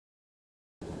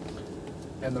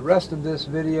And the rest of this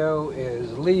video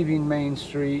is leaving Main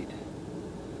Street,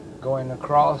 going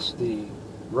across the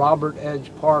Robert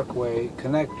Edge Parkway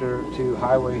connector to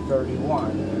Highway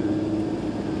 31.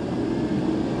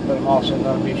 But I'm also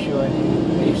going to be showing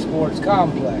you a sports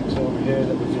complex over here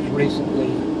that was just recently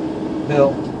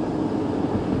built.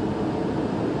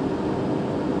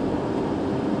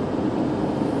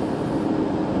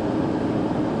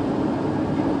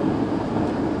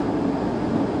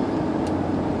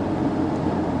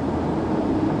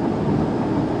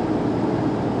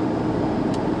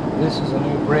 This is a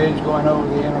new bridge going over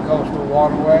the Intercoastal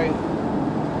Waterway.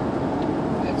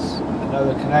 It's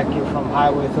another connector from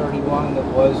Highway 31 that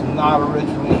was not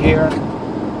originally here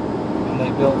when they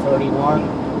built 31.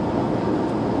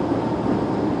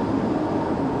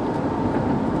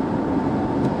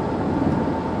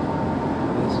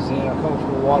 This is the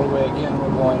Intercoastal Waterway again we're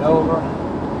going over.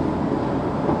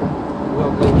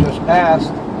 We'll go just past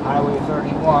Highway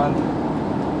 31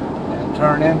 and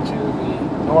turn into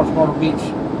the North Myrtle Beach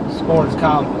sports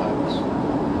complex.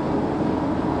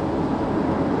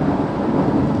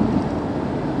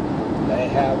 They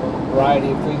have a variety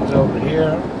of things over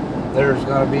here. There's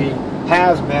going to be,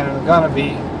 has been and going to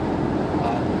be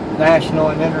national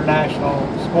and international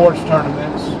sports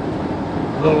tournaments,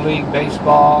 Little League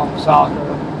baseball, soccer.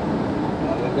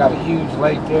 They've got a huge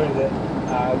lake there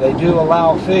that they do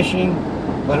allow fishing,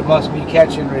 but it must be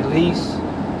catch and release.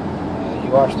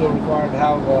 You are still required to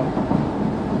have a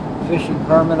fishing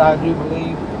permit, I do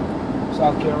believe.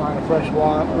 South Carolina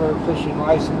freshwater fishing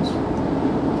license.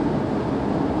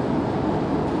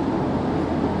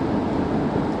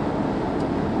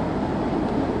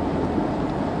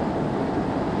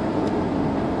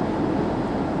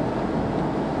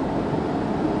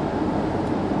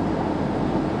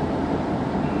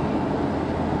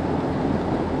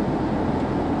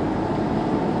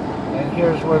 And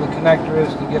here's where the connector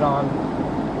is to get on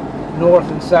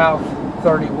north and south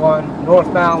 31.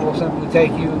 Northbound will simply take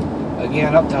you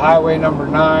again up to highway number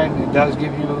 9. It does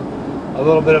give you a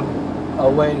little bit of a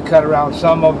way to cut around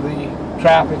some of the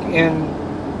traffic in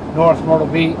North Myrtle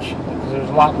Beach because there's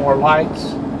a lot more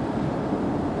lights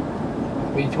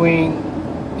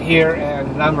between here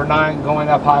and number 9 going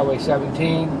up highway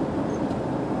 17.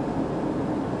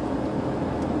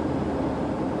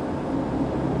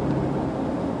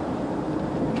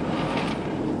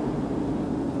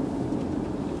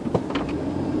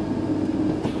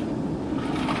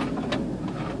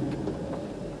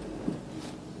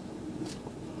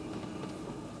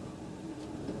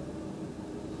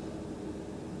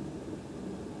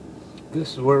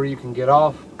 This is where you can get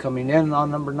off coming in on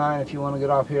number 9 if you want to get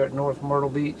off here at North Myrtle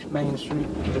Beach, Main Street.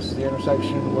 This is the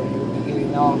intersection where you will be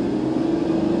getting off.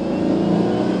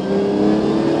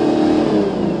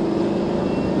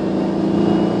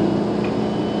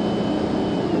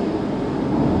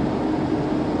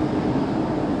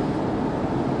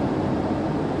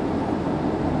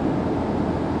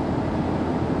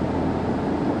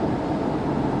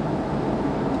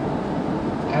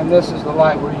 And this is the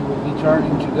light where you will be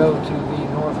turning to go to the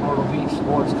North Myrtle Beach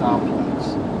Sports Complex.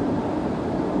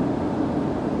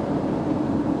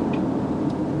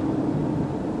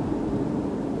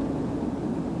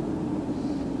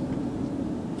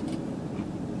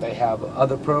 They have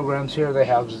other programs here. They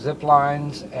have zip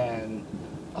lines and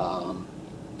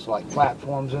it's like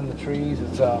platforms in the trees.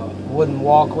 It's a wooden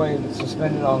walkway that's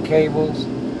suspended on cables.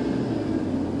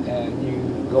 And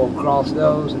you go across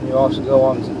those, and you also go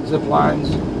on zip lines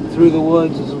through the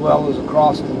woods as well as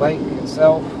across the lake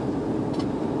itself.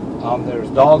 There's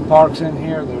dog parks in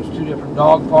here. There's 2 different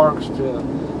dog parks to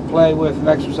play with and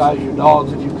exercise your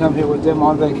dogs if you come here with them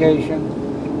on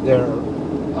vacation. They're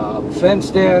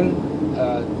fenced in.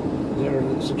 They're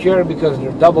secure because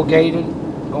they're double gated.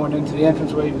 Going into the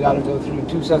entranceway, you've got to go through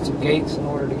 2 sets of gates in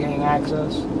order to gain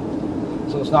access.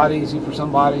 So it's not easy for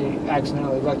somebody to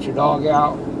accidentally let your dog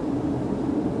out.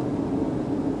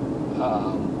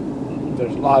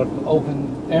 There's a lot of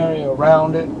open area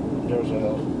around it. There's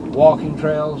walking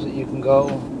trails that you can go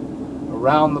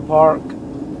around the park,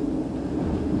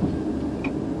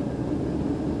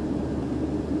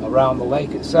 around the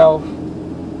lake itself.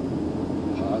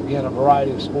 Again, a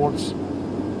variety of sports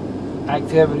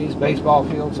activities, baseball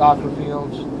fields, soccer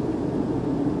fields.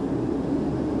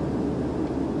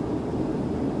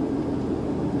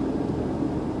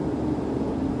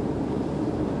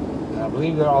 I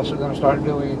believe they're also going to start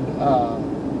doing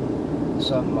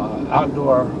some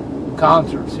outdoor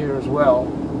concerts here as well.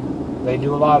 They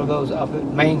do a lot of those up at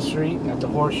Main Street at the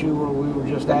Horseshoe where we were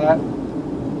just at.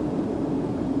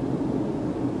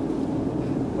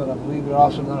 But I believe they're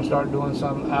also going to start doing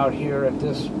some out here at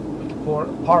this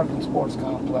park and sports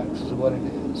complex is what it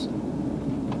is.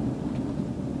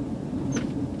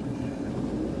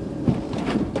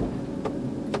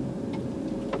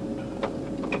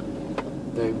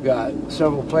 They've got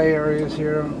several play areas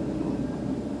here.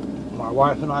 My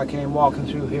wife and I came walking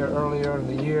through here earlier in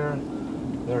the year.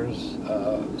 There's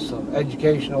some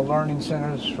educational learning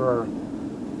centers for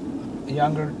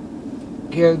younger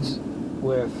kids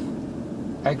with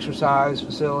exercise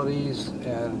facilities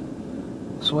and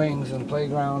swings and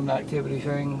playground activity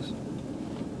things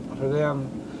for them.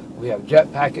 We have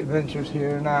jetpack adventures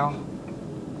here now.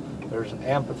 There's an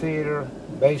amphitheater,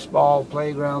 baseball,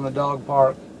 playground, the dog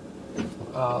park.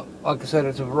 Like I said,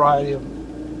 it's a variety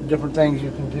of different things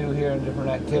you can do here and different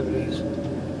activities.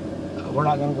 We're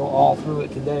not going to go all through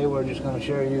it today. We're just going to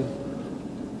share you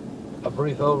a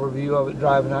brief overview of it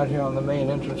driving out here on the main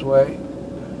entranceway.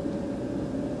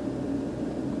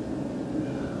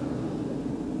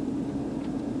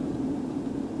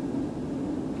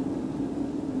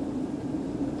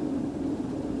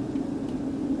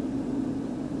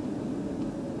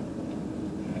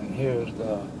 And here's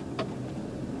the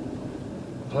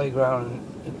playground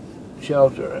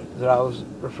shelter that I was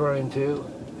referring to,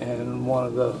 and one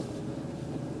of the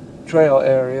trail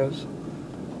areas.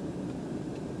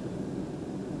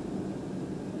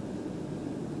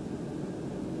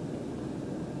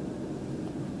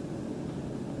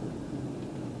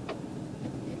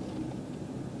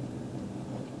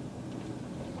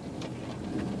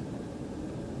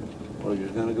 We're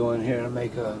just going to go in here and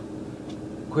make a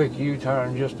quick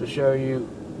U-turn just to show you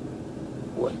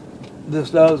what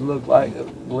this does look like, a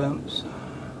glimpse.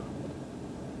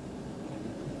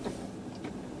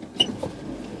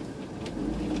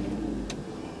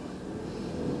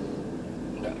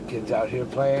 Got kids out here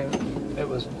playing. It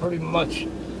was pretty much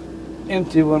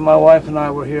empty when my wife and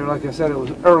I were here. Like I said, it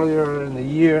was earlier in the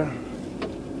year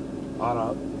on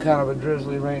a kind of a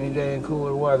drizzly, rainy day and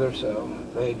cooler weather, so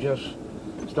they just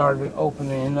started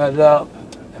opening it up,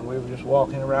 and we were just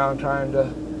walking around trying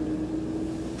to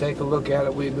take a look at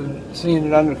it. We've been seeing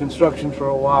it under construction for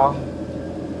a while.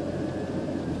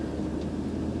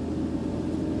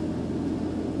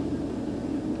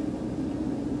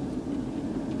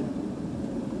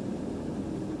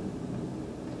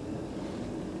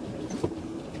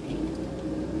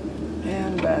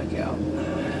 And back out.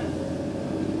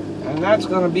 And that's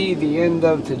going to be the end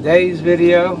of today's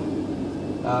video.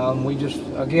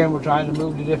 We're trying to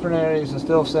move to different areas and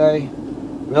still stay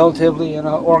relatively in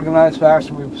an organized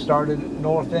fashion. We've started at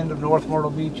north end of North Myrtle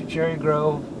Beach at Cherry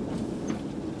Grove,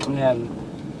 and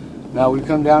now we've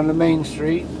come down to Main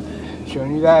Street,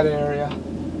 showing you that area.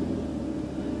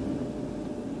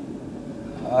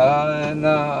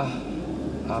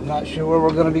 I'm not sure where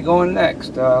we're going to be going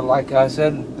next. Like I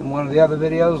said in one of the other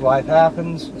videos, life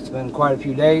happens. It's been quite a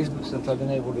few days since I've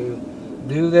been able to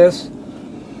do this.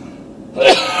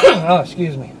 Oh,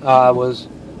 excuse me. I was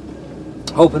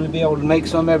hoping to be able to make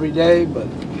some every day, but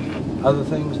other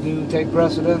things do take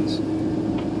precedence.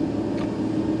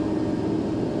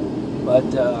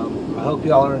 But I hope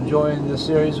y'all are enjoying this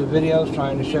series of videos,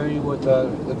 trying to show you what the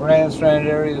Grand Strand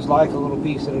area is like, a little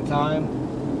piece at a time.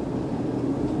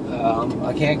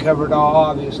 I can't cover it all,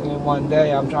 obviously, in one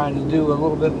day. I'm trying to do a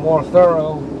little bit more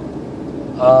thorough,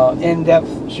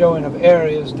 in-depth showing of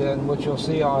areas than what you'll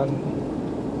see on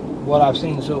what I've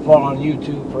seen so far on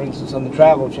YouTube, for instance, on the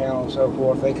Travel Channel and so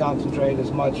forth. They concentrate as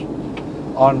much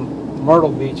on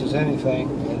Myrtle Beach as anything,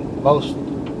 and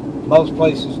most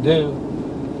places do.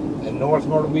 In North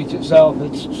Myrtle Beach itself,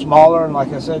 it's smaller, and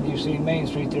like I said, you've seen Main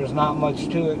Street, there's not much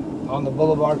to it on the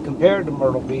boulevard compared to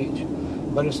Myrtle Beach,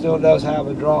 but it still does have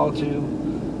a draw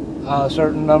to a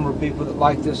certain number of people that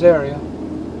like this area.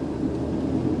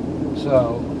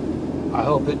 So I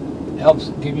hope it helps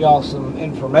give you all some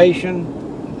information.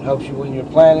 Helps you when you're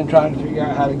planning, trying to figure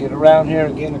out how to get around here.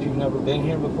 Again, if you've never been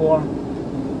here before,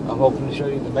 I'm hoping to show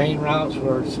you the main routes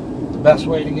where it's the best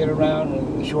way to get around,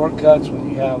 and the shortcuts when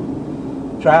you have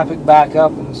traffic back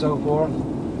up and so forth.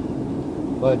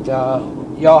 But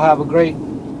y'all have a great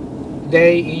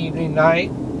day, evening, night,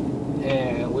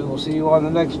 and we will see you on the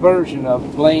next version of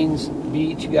Plains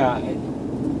Beach Guide.